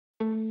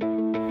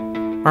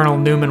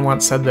Arnold Newman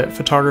once said that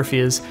photography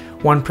is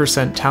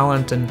 1%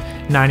 talent and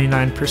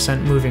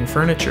 99% moving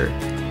furniture.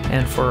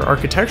 And for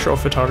architectural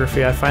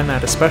photography, I find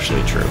that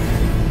especially true.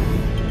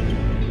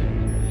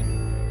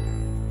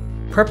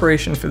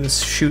 Preparation for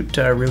this shoot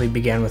really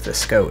began with a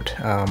scout.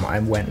 I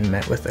went and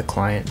met with the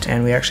client,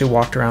 and we actually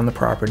walked around the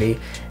property,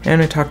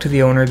 and I talked to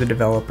the owner, the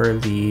developer,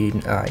 the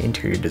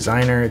interior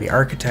designer, the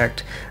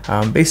architect,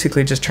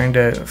 basically just trying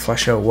to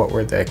flesh out what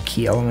were the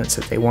key elements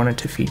that they wanted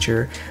to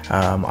feature.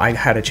 I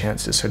had a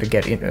chance to sort of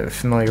get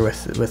familiar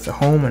with the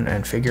home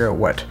and figure out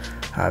what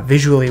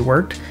visually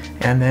worked,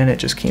 and then it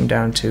just came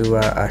down to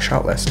a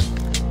shot list.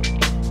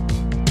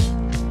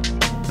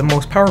 The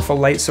most powerful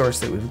light source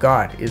that we've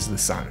got is the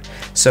sun.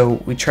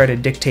 So we try to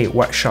dictate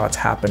what shots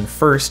happen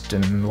first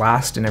and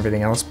last and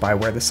everything else by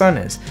where the sun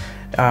is.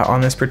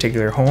 On this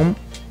particular home,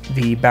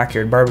 the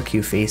backyard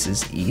barbecue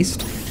faces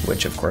east,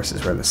 which of course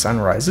is where the sun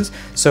rises.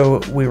 So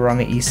we were on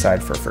the east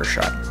side for first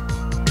shot.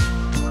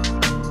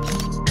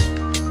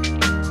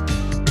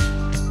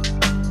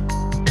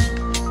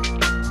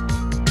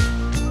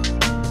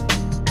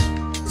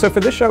 So for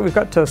this shot, we've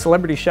got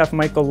celebrity chef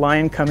Michael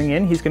Lyon coming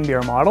in. He's going to be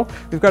our model.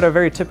 We've got a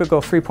very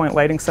typical 3-point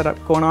lighting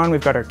setup going on.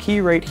 We've got our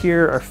key right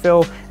here, our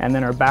fill, and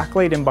then our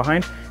backlight in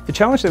behind. The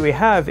challenge that we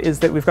have is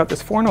that we've got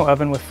this Forno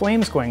oven with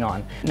flames going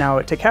on.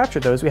 Now, to capture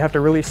those, we have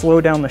to really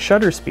slow down the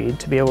shutter speed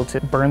to be able to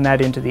burn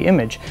that into the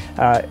image.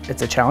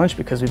 It's a challenge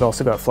because we've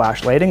also got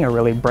flash lighting, a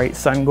really bright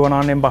sun going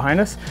on in behind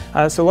us.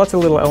 So lots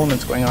of little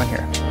elements going on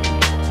here.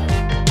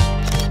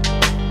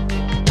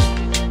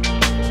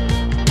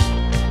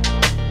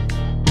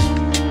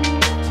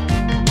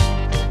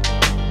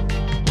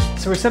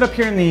 So we're set up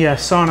here in the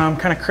sauna. I'm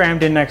kind of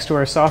crammed in next to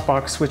our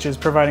softbox, which is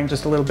providing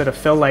just a little bit of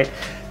fill light.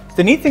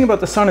 The neat thing about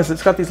the sauna is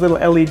it's got these little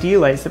LED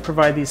lights that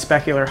provide these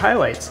specular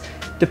highlights.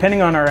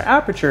 Depending on our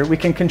aperture, we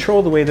can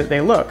control the way that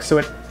they look. So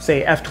at,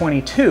 say,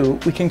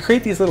 f22, we can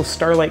create these little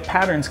starlight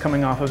patterns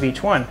coming off of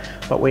each one.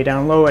 But way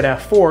down low at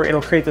f4,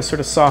 it'll create this sort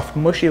of soft,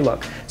 mushy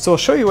look. So I'll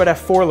show you what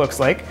f4 looks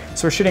like.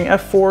 So we're shooting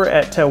f4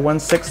 at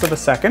 1/6 of a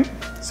second.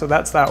 So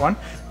that's that one.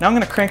 Now I'm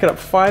going to crank it up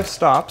 5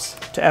 stops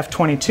to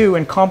f22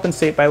 and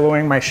compensate by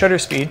lowering my shutter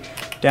speed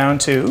down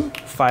to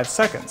 5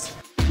 seconds.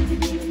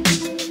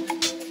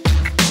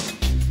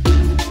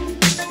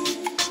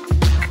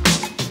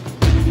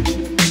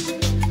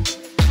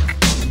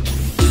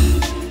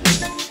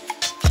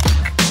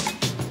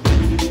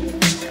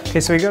 Okay,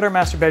 so we got our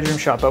master bedroom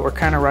shot, but we're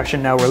kind of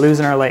rushing now. We're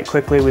losing our light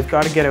quickly. We've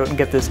got to get out and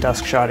get this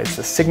dusk shot. It's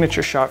the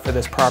signature shot for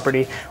this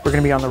property. We're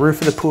going to be on the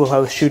roof of the pool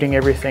house shooting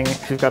everything.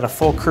 We've got a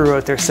full crew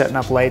out there setting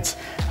up lights.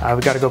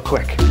 We've got to go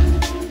quick.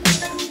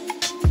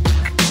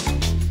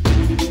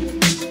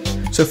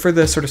 So for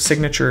the sort of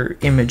signature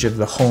image of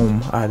the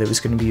home that was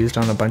going to be used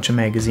on a bunch of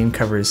magazine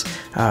covers,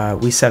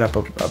 we set up,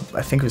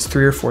 I think it was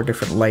 3 or 4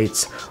 different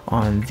lights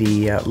on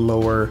the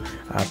lower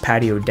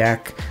patio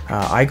deck.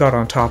 I got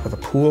on top of the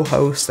pool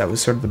house. That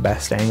was sort of the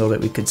best angle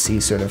that we could see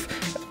sort of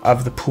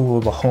the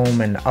pool, the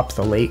home, and up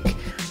the lake.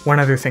 One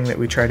other thing that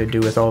we try to do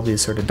with all these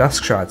sort of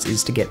dusk shots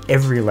is to get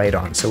every light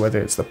on. So whether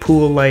it's the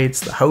pool lights,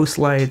 the house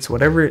lights,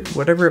 whatever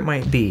it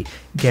might be,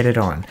 get it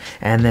on.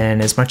 And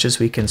then as much as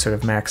we can sort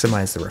of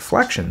maximize the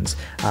reflections,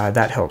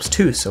 that helps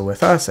too. So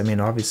with us, I mean,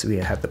 obviously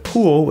we had the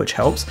pool, which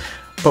helps,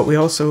 but we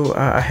also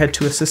had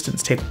 2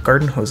 assistants take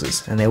garden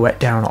hoses and they wet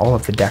down all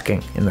of the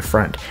decking in the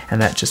front,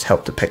 and that just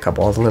helped to pick up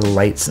all the little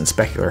lights and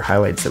specular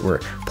highlights that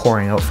were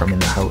pouring out from in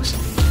the house.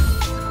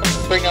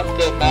 Bring up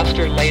the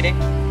master lighting.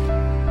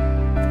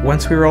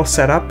 Once we were all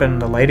set up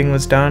and the lighting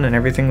was done and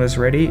everything was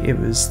ready, it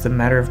was the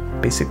matter of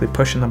basically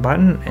pushing the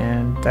button,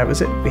 and that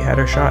was it. We had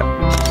our shot.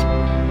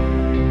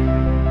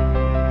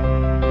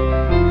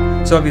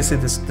 So obviously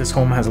this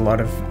home has a lot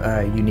of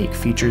unique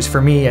features.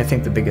 For me, I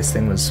think the biggest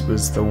thing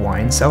was the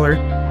wine cellar.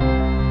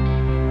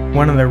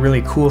 One of the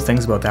really cool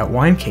things about that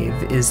wine cave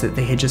is that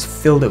they had just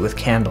filled it with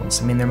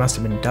candles. I mean, there must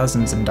have been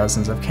dozens and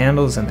dozens of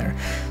candles in there.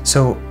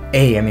 So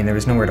A, I mean, there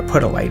was nowhere to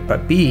put a light,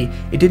 but B,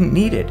 it didn't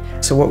need it.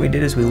 So what we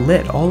did is we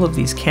lit all of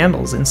these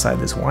candles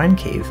inside this wine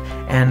cave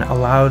and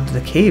allowed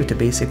the cave to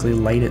basically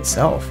light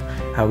itself.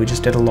 We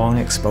just did a long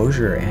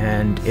exposure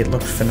and it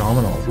looked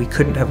phenomenal. We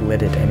couldn't have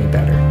lit it any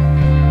better.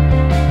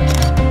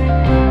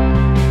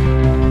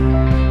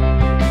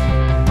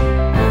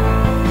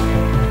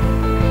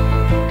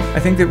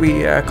 I think that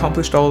we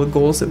accomplished all the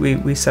goals that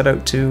we set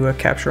out to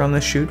capture on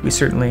this shoot. We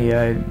certainly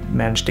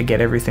managed to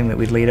get everything that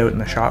we'd laid out in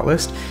the shot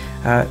list.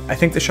 I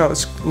think the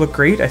shots look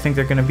great. I think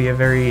they're going to be a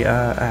very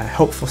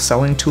helpful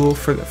selling tool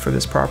for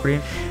this property.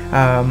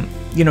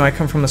 You know, I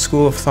come from a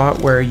school of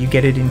thought where you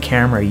get it in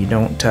camera. You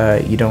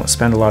don't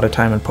spend a lot of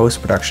time in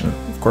post-production.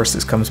 Of course,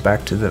 this comes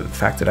back to the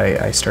fact that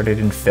I started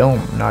in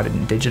film, not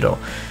in digital.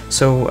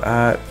 So,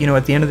 you know,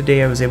 at the end of the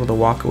day, I was able to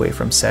walk away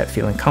from set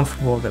feeling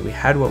comfortable that we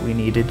had what we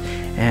needed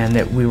and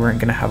that we weren't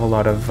going to have a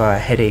lot of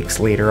headaches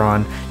later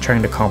on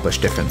trying to accomplish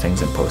different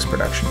things in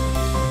post-production.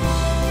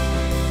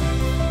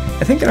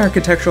 I think an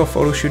architectural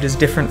photo shoot is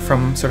different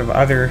from sort of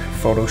other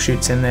photo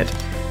shoots in that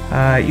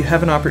you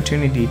have an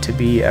opportunity to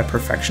be a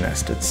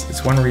perfectionist.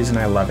 It's one reason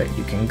I love it.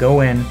 You can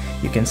go in,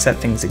 you can set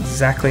things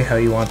exactly how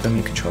you want them,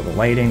 you control the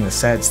lighting, the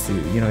sets,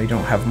 you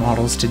don't have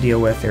models to deal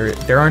with,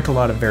 there aren't a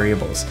lot of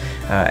variables,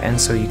 and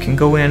so you can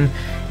go in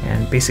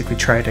and basically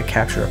try to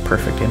capture a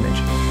perfect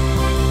image.